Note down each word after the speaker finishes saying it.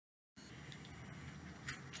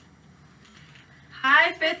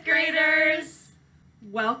Hi, fifth graders!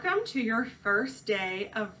 Welcome to your first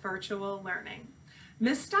day of virtual learning.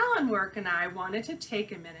 Ms. Stallenwerk and I wanted to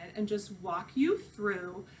take a minute and just walk you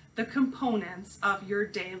through the components of your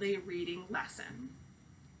daily reading lesson.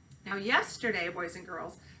 Now, yesterday, boys and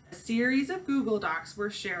girls, a series of Google Docs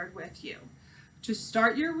were shared with you. To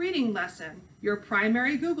start your reading lesson, your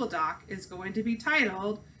primary Google Doc is going to be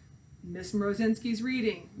titled Miss Mrozinski's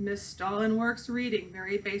reading, Miss Stallenwerk's reading,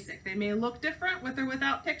 very basic. They may look different with or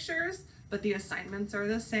without pictures, but the assignments are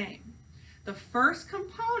the same. The first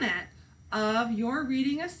component of your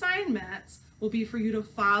reading assignments will be for you to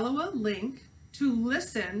follow a link to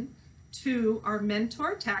listen to our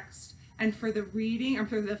mentor text, and for the reading, or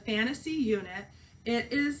for the fantasy unit,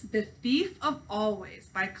 it is The Thief of Always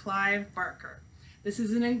by Clive Barker. This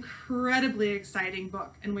is an incredibly exciting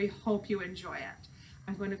book, and we hope you enjoy it.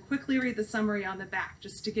 I'm going to quickly read the summary on the back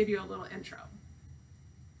just to give you a little intro.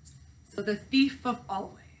 So, The Thief of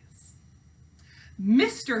Always.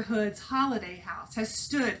 Mr. Hood's holiday house has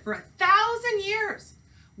stood for 1,000 years,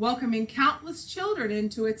 welcoming countless children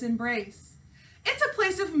into its embrace. It's a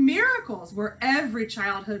place of miracles where every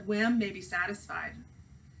childhood whim may be satisfied.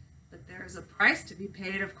 But there is a price to be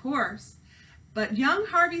paid, of course. But young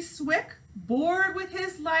Harvey Swick, bored with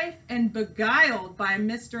his life and beguiled by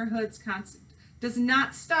Mr. Hood's does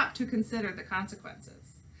not stop to consider the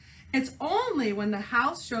consequences. It's only when the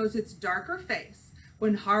house shows its darker face,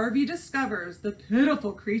 when Harvey discovers the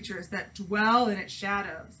pitiful creatures that dwell in its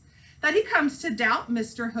shadows, that he comes to doubt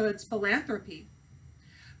Mr. Hood's philanthropy.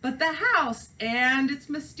 But the house and its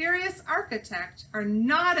mysterious architect are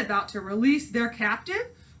not about to release their captive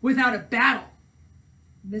without a battle.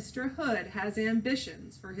 Mr. Hood has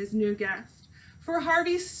ambitions for his new guest, for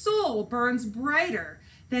Harvey's soul burns brighter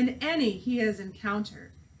than any he has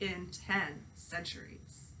encountered in 10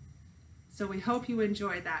 centuries. So we hope you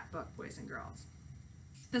enjoyed that book, boys and girls.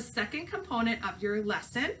 The second component of your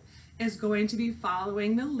lesson is going to be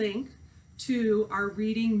following the link to our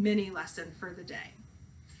reading mini lesson for the day.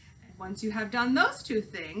 And once you have done those two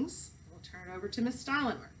things, we'll turn it over to Ms.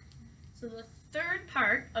 Stallenwerk. So the third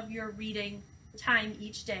part of your reading time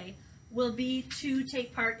each day will be to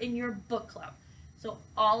take part in your book club. So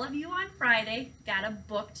all of you on Friday got a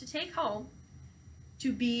book to take home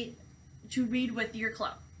to read with your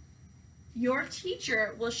club. Your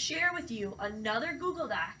teacher will share with you another Google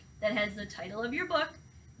Doc that has the title of your book,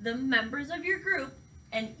 the members of your group,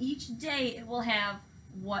 and each day it will have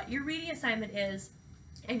what your reading assignment is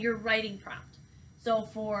and your writing prompt. So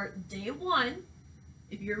for day 1,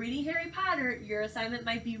 if you're reading Harry Potter, your assignment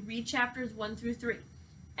might be read chapters 1 through 3.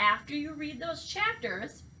 After you read those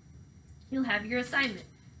chapters, you'll have your assignment.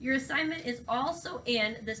 Your assignment is also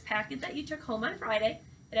in this packet that you took home on Friday.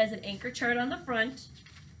 It has an anchor chart on the front,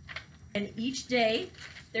 and each day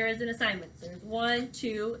there is an assignment. So there's 1,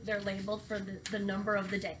 2, they're labeled for the number of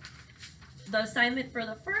the day. The assignment for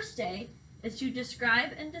the first day is to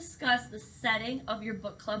describe and discuss the setting of your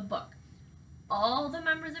book club book. All the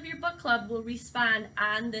members of your book club will respond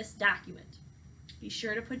on this document. Be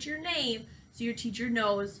sure to put your name so your teacher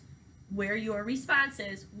knows where your response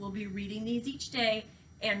is. We'll be reading these each day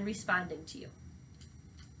and responding to you.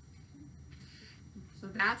 So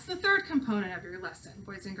that's the third component of your lesson,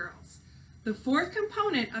 boys and girls. The fourth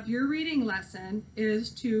component of your reading lesson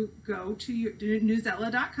is to go to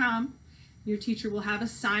newsela.com. Your teacher will have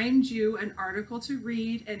assigned you an article to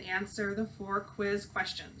read and answer the 4 quiz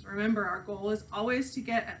questions. Remember, our goal is always to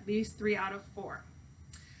get at least 3 out of 4.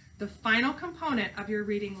 The final component of your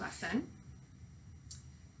reading lesson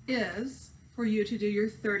is for you to do your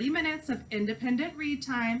 30 minutes of independent read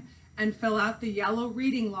time and fill out the yellow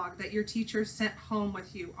reading log that your teacher sent home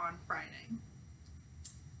with you on Friday.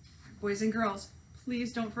 Boys and girls,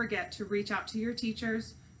 please don't forget to reach out to your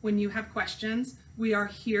teachers when you have questions. We are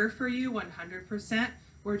here for you 100%.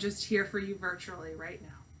 We're just here for you virtually right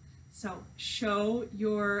now. So show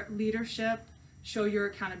your leadership, show your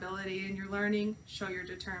accountability in your learning, show your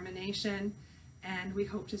determination, and we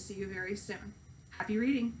hope to see you very soon. Happy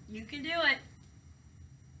reading. You can do it.